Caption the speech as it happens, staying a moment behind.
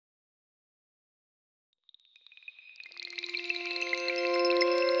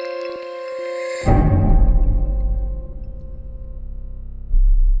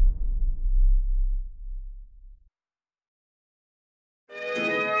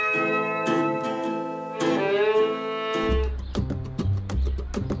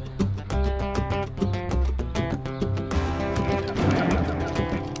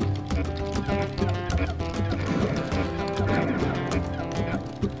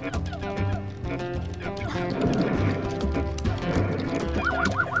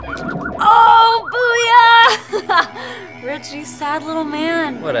Oh, booyah! Rich, you sad little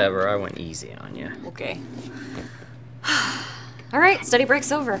man. Whatever, I went easy on you. Okay. All right, study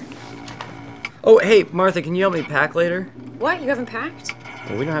break's over. Oh, hey, Martha, can you help me pack later? What, you haven't packed?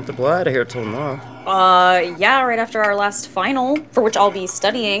 Well, we don't have to blow out of here till tomorrow. Yeah, right after our last final, for which I'll be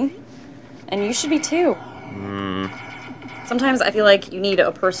studying. And you should be too. Sometimes I feel like you need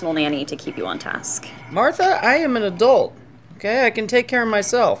a personal nanny to keep you on task. Martha, I am an adult. Okay, I can take care of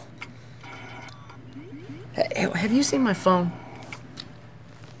myself. Hey, have you seen my phone?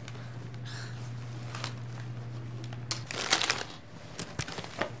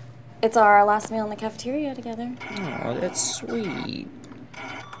 It's our last meal in the cafeteria together. Oh, that's sweet.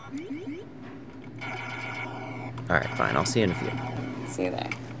 Alright, fine, I'll see you in a few. See you there.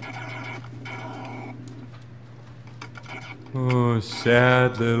 Oh,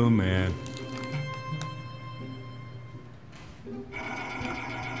 sad little man.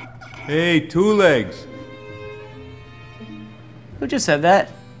 Hey, two legs. Who just said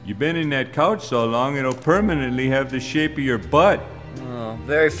that? You've been in that couch so long it'll permanently have the shape of your butt. Oh,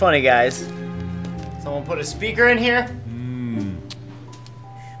 very funny, guys. Someone put a speaker in here?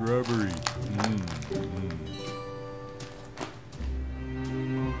 Shrubbery.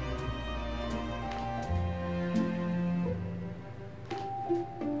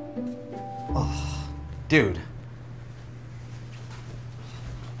 Dude.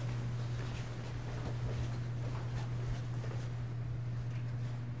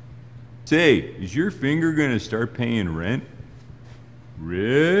 Say, is your finger gonna start paying rent?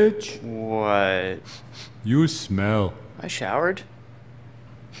 Rich? What? You smell. I showered.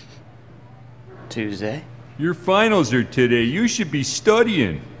 Tuesday. Your finals are today. You should be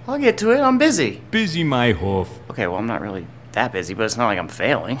studying. I'll get to it, I'm busy. Busy my hoof. Okay, well, I'm not really that busy, but it's not like I'm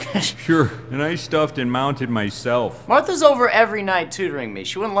failing. Sure, and I stuffed and mounted myself. Martha's over every night tutoring me.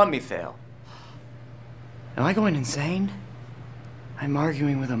 She wouldn't let me fail. Am I going insane? I'm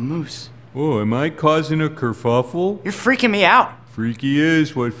arguing with a moose. Oh, am I causing a kerfuffle? You're freaking me out. Freaky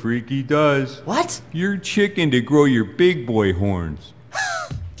is what freaky does. What? You're chicken to grow your big boy horns.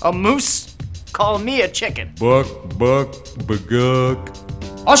 A moose calling me a chicken. Buck, baguk.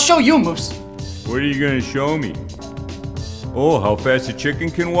 I'll show you, moose. What are you gonna show me? Oh, how fast a chicken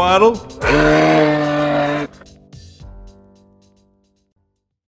can waddle?